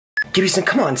Gibson,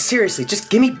 come on, seriously, just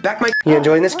give me back my... You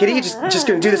enjoying this, kitty? You just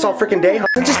gonna do this all freaking day? Huh?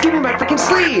 Just give me my freaking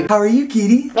sleeve! How are you,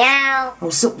 kitty? Meow. Oh,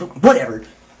 so, whatever.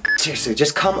 Seriously,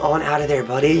 just come on out of there,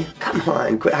 buddy. Come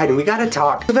on, quit hiding, we gotta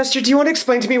talk. Sylvester, do you want to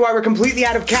explain to me why we're completely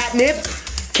out of catnip?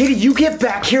 Kitty, you get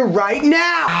back here right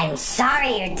now! I'm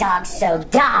sorry your dog's so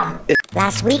dumb.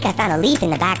 Last week I found a leaf in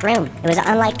the back room. It was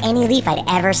unlike any leaf I'd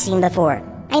ever seen before.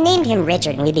 I named him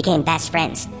Richard and we became best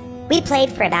friends. We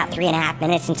played for about 3.5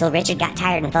 minutes until Richard got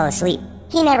tired and fell asleep.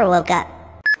 He never woke up.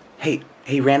 Hey,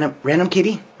 random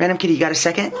kitty? Random kitty, you got a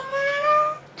second?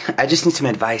 I just need some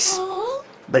advice.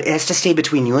 But it has to stay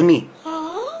between you and me.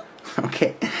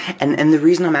 Okay, and the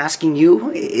reason I'm asking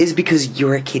you is because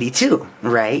you're a kitty too,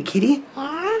 right, kitty?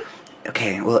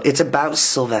 Okay, well, it's about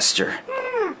Sylvester.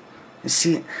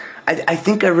 See, I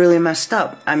think I really messed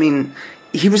up. I mean,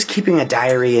 he was keeping a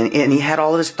diary and he had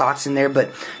all of his thoughts in there, but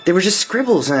they were just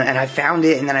scribbles and I found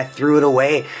it and then I threw it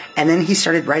away. And then he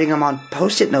started writing them on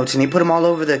Post-it notes and he put them all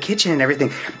over the kitchen and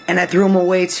everything. And I threw them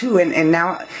away too. And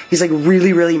now he's like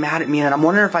really mad at me and I'm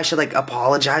wondering if I should like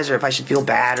apologize or if I should feel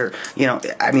bad or, you know,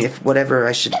 I mean, if whatever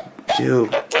I should do.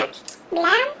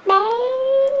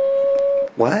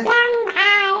 What?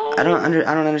 I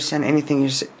don't understand anything you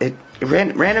said.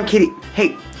 Random kitty.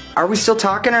 Hey, are we still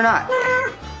talking or not?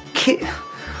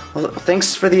 Well,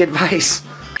 thanks for the advice.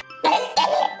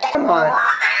 Come on.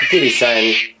 Kitty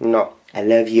son. No, I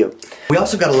love you. We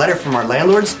also got a letter from our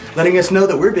landlords letting us know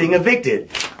that we're being evicted.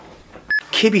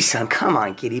 Kitty son, come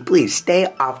on, kitty. Please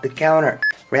stay off the counter.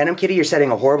 Random kitty, you're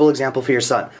setting a horrible example for your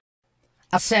son.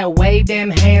 I said wave them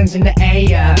hands in the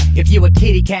air if you a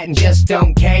kitty cat and just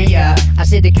don't care. I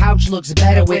said the couch looks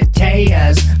better with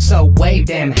tears, so wave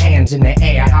them hands in the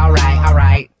air.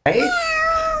 Alright. Hey?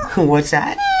 What's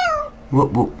that?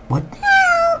 What?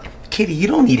 Kitty, you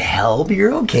don't need help.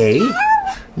 You're okay.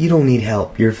 You don't need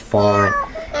help. You're fine.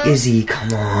 Izzy,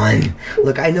 come on.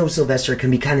 Look, I know Sylvester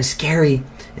can be kind of scary.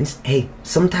 And hey,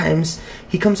 sometimes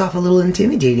he comes off a little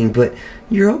intimidating, but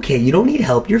you're okay. You don't need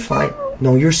help. You're fine.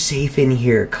 No, you're safe in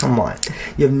here. Come on.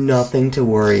 You have nothing to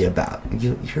worry about.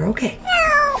 You're okay.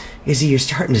 Izzy, you're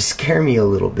starting to scare me a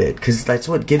little bit, because that's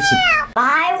what Gibson...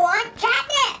 I want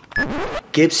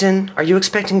catnip. Gibson, are you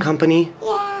expecting company?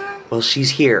 Yeah. Well, she's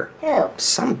here. Who?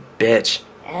 Some bitch.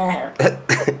 Oh.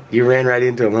 You ran right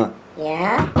into him, huh?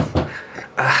 Yeah?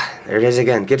 There it is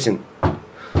again. Gibson.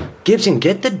 Gibson,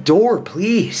 get the door,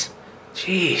 please.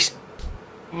 Jeez.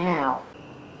 Ow.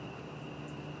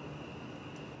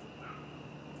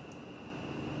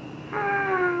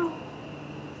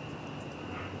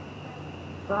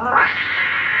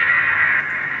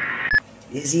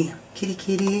 Izzy,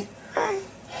 kitty.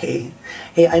 Hey,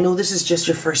 I know this is just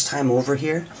your first time over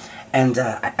here, and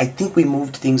I think we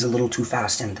moved things a little too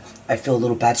fast, and I feel a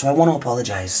little bad, so I want to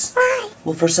apologize. Why?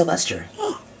 Well, for Sylvester.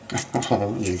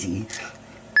 Oh, Izzy.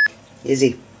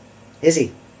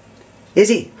 Izzy.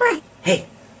 What? Hey,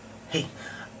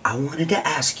 I wanted to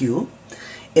ask you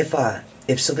if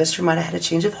Sylvester might have had a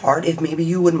change of heart, if maybe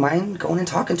you wouldn't mind going and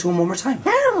talking to him one more time.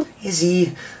 No.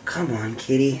 Izzy, come on,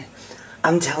 kitty.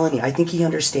 I'm telling you, I think he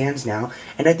understands now,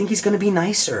 and I think he's gonna be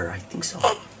nicer. I think so.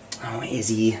 Oh,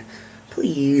 Izzy,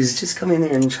 please, just come in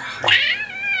there and try.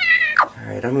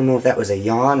 Alright, I don't know if that was a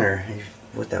yawn or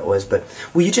what that was, but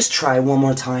will you just try one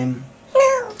more time?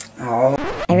 No.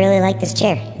 Oh. I really like this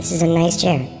chair. This is a nice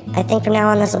chair. I think from now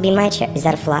on this will be my chair. Is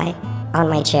that a fly on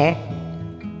my chair?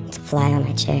 It's a fly on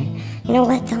my chair. You know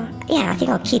what though? Yeah, I think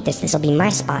I'll keep this. This will be my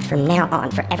spot from now on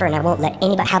forever, and I won't let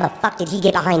anybody... How the fuck did he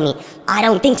get behind me? I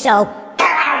don't think so.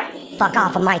 Fuck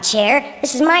off of my chair.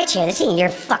 This is my chair. This ain't your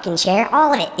fucking chair.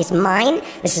 All of it is mine.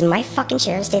 This is my fucking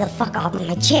chair. Stay the fuck off of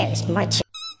my chair. This is my chair.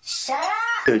 Shut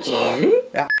up, Jim.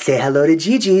 Say hello to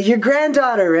Gigi, your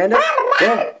granddaughter, Random.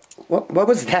 What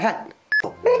was that?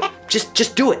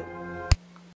 Just do it.